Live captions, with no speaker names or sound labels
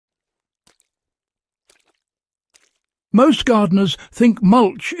Most gardeners think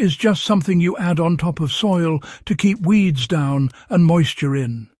mulch is just something you add on top of soil to keep weeds down and moisture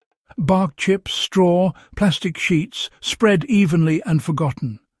in. Bark chips, straw, plastic sheets, spread evenly and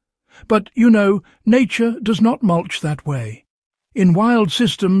forgotten. But, you know, nature does not mulch that way. In wild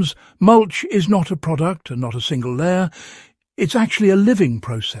systems, mulch is not a product and not a single layer. It's actually a living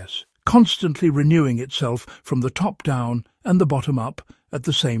process, constantly renewing itself from the top down and the bottom up at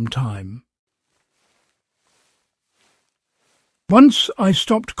the same time. Once I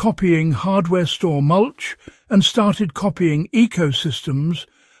stopped copying hardware store mulch and started copying ecosystems,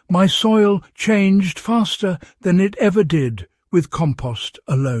 my soil changed faster than it ever did with compost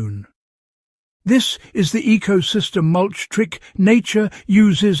alone. This is the ecosystem mulch trick nature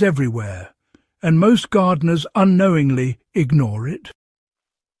uses everywhere, and most gardeners unknowingly ignore it.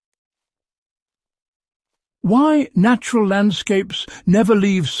 Why natural landscapes never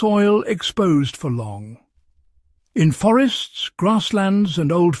leave soil exposed for long. In forests, grasslands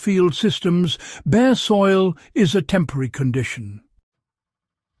and old field systems, bare soil is a temporary condition.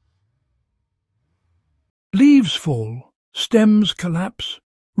 Leaves fall, stems collapse,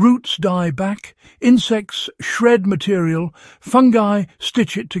 roots die back, insects shred material, fungi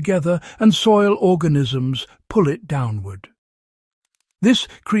stitch it together, and soil organisms pull it downward. This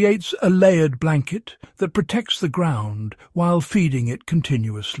creates a layered blanket that protects the ground while feeding it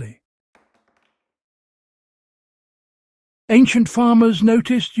continuously. Ancient farmers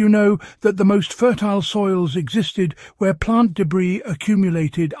noticed, that the most fertile soils existed where plant debris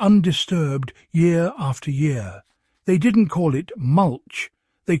accumulated undisturbed year after year. They didn't call it mulch,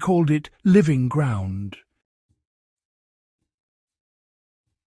 they called it living ground.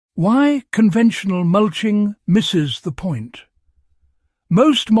 Why conventional mulching misses the point?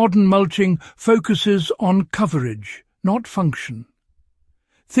 Most modern mulching focuses on coverage, not function.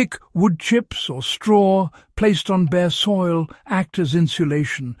 Thick wood chips or straw placed on bare soil act as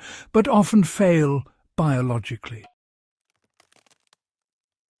insulation, but often fail biologically.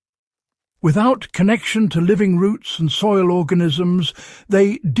 Without connection to living roots and soil organisms,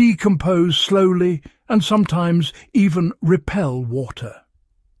 they decompose slowly and sometimes even repel water.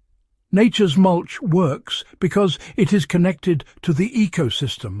 Nature's mulch works because it is connected to the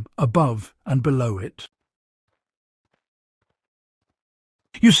ecosystem above and below it.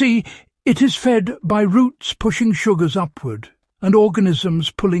 You see, it is fed by roots pushing sugars upward and organisms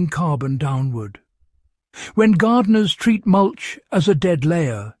pulling carbon downward. When gardeners treat mulch as a dead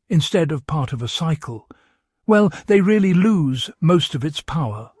layer instead of part of a cycle, well, they really lose most of its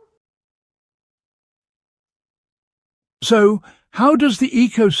power. So, how does the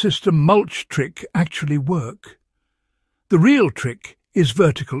ecosystem mulch trick actually work? The real trick is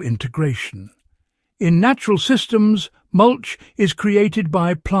vertical integration. In natural systems, mulch is created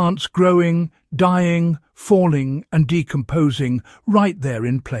by plants growing, dying, falling and decomposing right there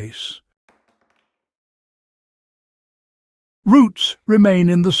in place. Roots remain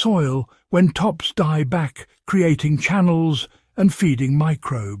in the soil when tops die back, creating channels and feeding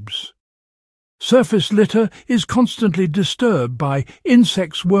microbes. Surface litter is constantly disturbed by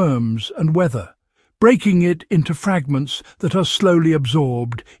insects, worms and weather, breaking it into fragments that are slowly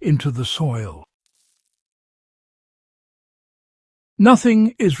absorbed into the soil.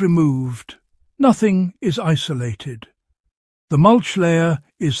 Nothing is removed, nothing is isolated. The mulch layer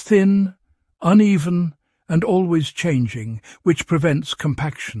is thin, uneven, and always changing, which prevents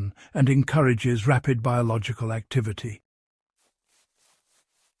compaction and encourages rapid biological activity.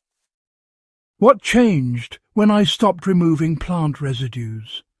 What changed when I stopped removing plant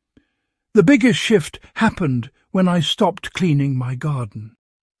residues? The biggest shift happened when I stopped cleaning my garden.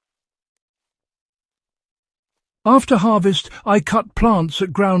 After harvest, I cut plants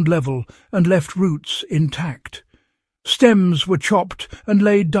at ground level and left roots intact. Stems were chopped and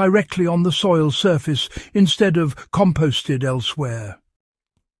laid directly on the soil surface instead of composted elsewhere.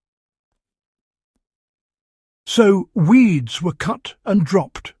 So weeds were cut and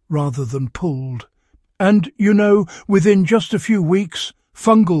dropped rather than pulled. And, within just a few weeks,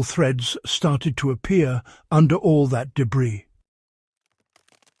 fungal threads started to appear under all that debris.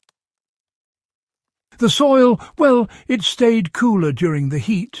 The soil, well, it stayed cooler during the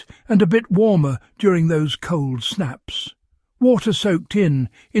heat and a bit warmer during those cold snaps. Water soaked in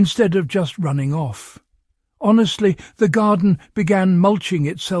instead of just running off. Honestly, the garden began mulching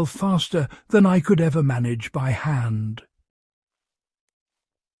itself faster than I could ever manage by hand.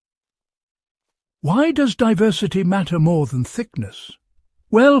 Why does diversity matter more than thickness?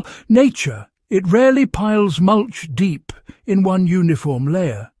 Well, nature, it rarely piles mulch deep in one uniform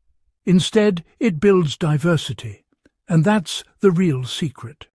layer. Instead, it builds diversity, and that's the real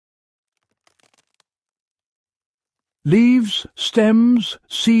secret. Leaves, stems,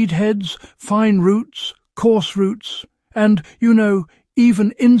 seed heads, fine roots, coarse roots, and,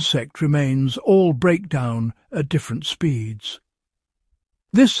 even insect remains all break down at different speeds.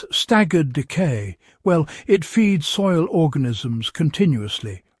 This staggered decay, it feeds soil organisms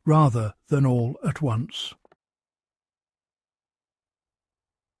continuously rather than all at once.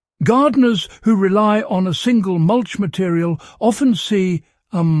 Gardeners who rely on a single mulch material often see,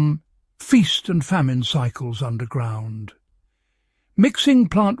 feast and famine cycles underground. Mixing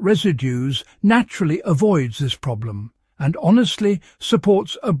plant residues naturally avoids this problem and honestly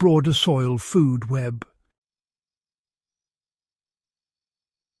supports a broader soil food web.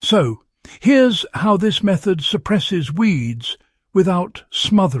 So, here's how this method suppresses weeds without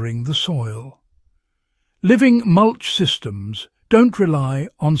smothering the soil. Living mulch systems don't rely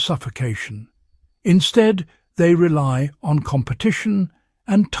on suffocation. Instead, they rely on competition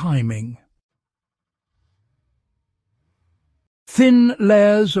and timing. Thin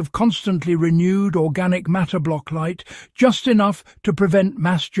layers of constantly renewed organic matter block light, just enough to prevent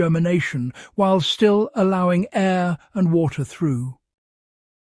mass germination while still allowing air and water through.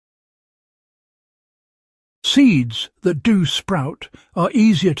 Seeds that do sprout are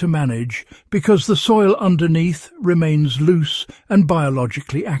easier to manage because the soil underneath remains loose and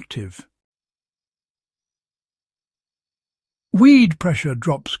biologically active. Weed pressure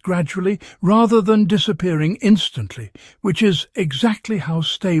drops gradually rather than disappearing instantly, which is exactly how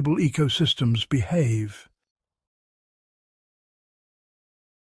stable ecosystems behave.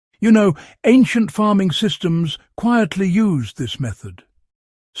 Ancient farming systems quietly used this method.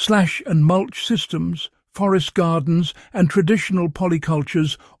 Slash and mulch systems, forest gardens and traditional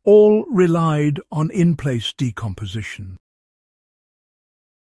polycultures all relied on in-place decomposition.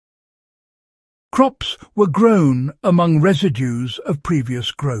 Crops were grown among residues of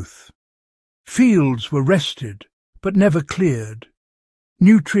previous growth. Fields were rested, but never cleared.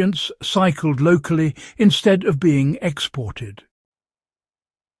 Nutrients cycled locally instead of being exported.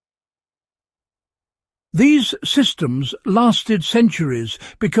 These systems lasted centuries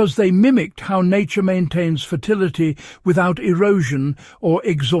because they mimicked how nature maintains fertility without erosion or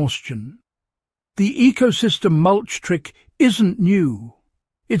exhaustion. The ecosystem mulch trick isn't new.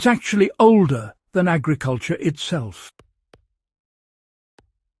 It's actually older than agriculture itself.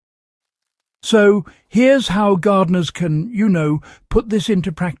 So here's how gardeners can, put this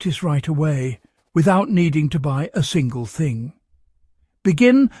into practice right away, without needing to buy a single thing.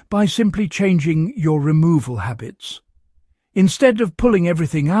 Begin by simply changing your removal habits. Instead of pulling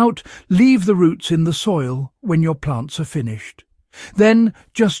everything out, leave the roots in the soil when your plants are finished. Then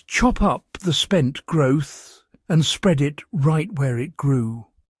just chop up the spent growth and spread it right where it grew.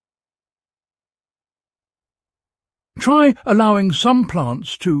 Try allowing some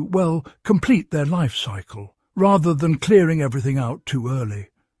plants to, complete their life cycle, rather than clearing everything out too early.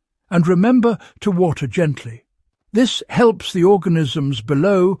 And remember to water gently. This helps the organisms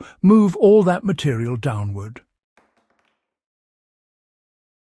below move all that material downward.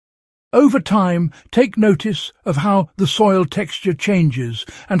 Over time, take notice of how the soil texture changes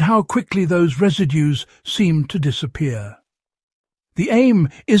and how quickly those residues seem to disappear. The aim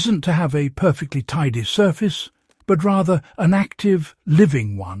isn't to have a perfectly tidy surface, but rather an active,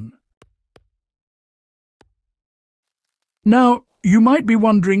 living one. Now, you might be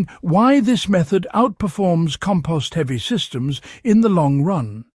wondering why this method outperforms compost-heavy systems in the long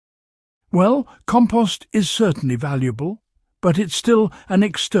run. Well, compost is certainly valuable, but it's still an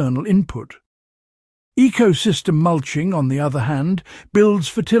external input. Ecosystem mulching, on the other hand, builds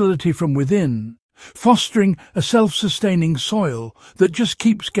fertility from within, fostering a self-sustaining soil that just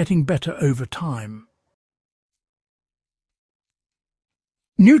keeps getting better over time.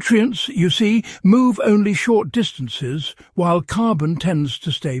 Nutrients, you see, move only short distances, while carbon tends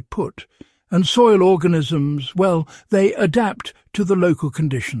to stay put, and soil organisms, they adapt to the local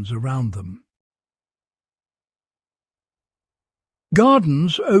conditions around them.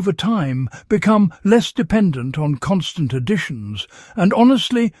 Gardens, over time, become less dependent on constant additions and,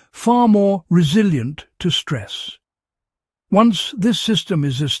 honestly, far more resilient to stress. Once this system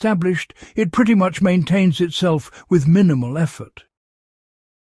is established, it pretty much maintains itself with minimal effort.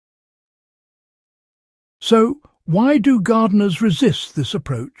 So, why do gardeners resist this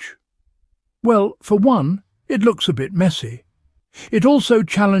approach? Well, for one, it looks a bit messy. It also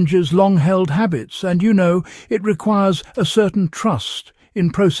challenges long-held habits and, it requires a certain trust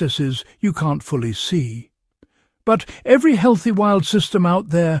in processes you can't fully see. But every healthy wild system out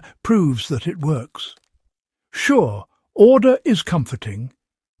there proves that it works. Sure, order is comforting,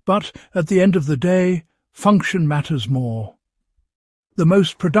 but at the end of the day, function matters more. The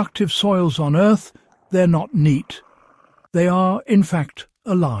most productive soils on Earth, they're not neat, They are, in fact,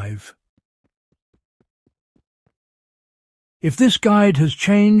 alive. If this guide has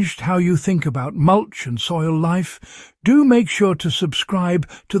changed how you think about mulch and soil life, do make sure to subscribe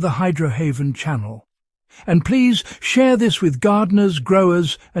to the Hydrohaven channel. And please share this with gardeners,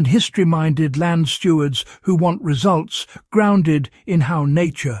 growers and history-minded land stewards who want results grounded in how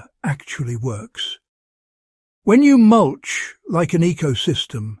nature actually works. When you mulch like an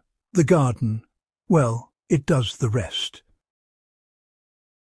ecosystem, the garden, well, it does the rest.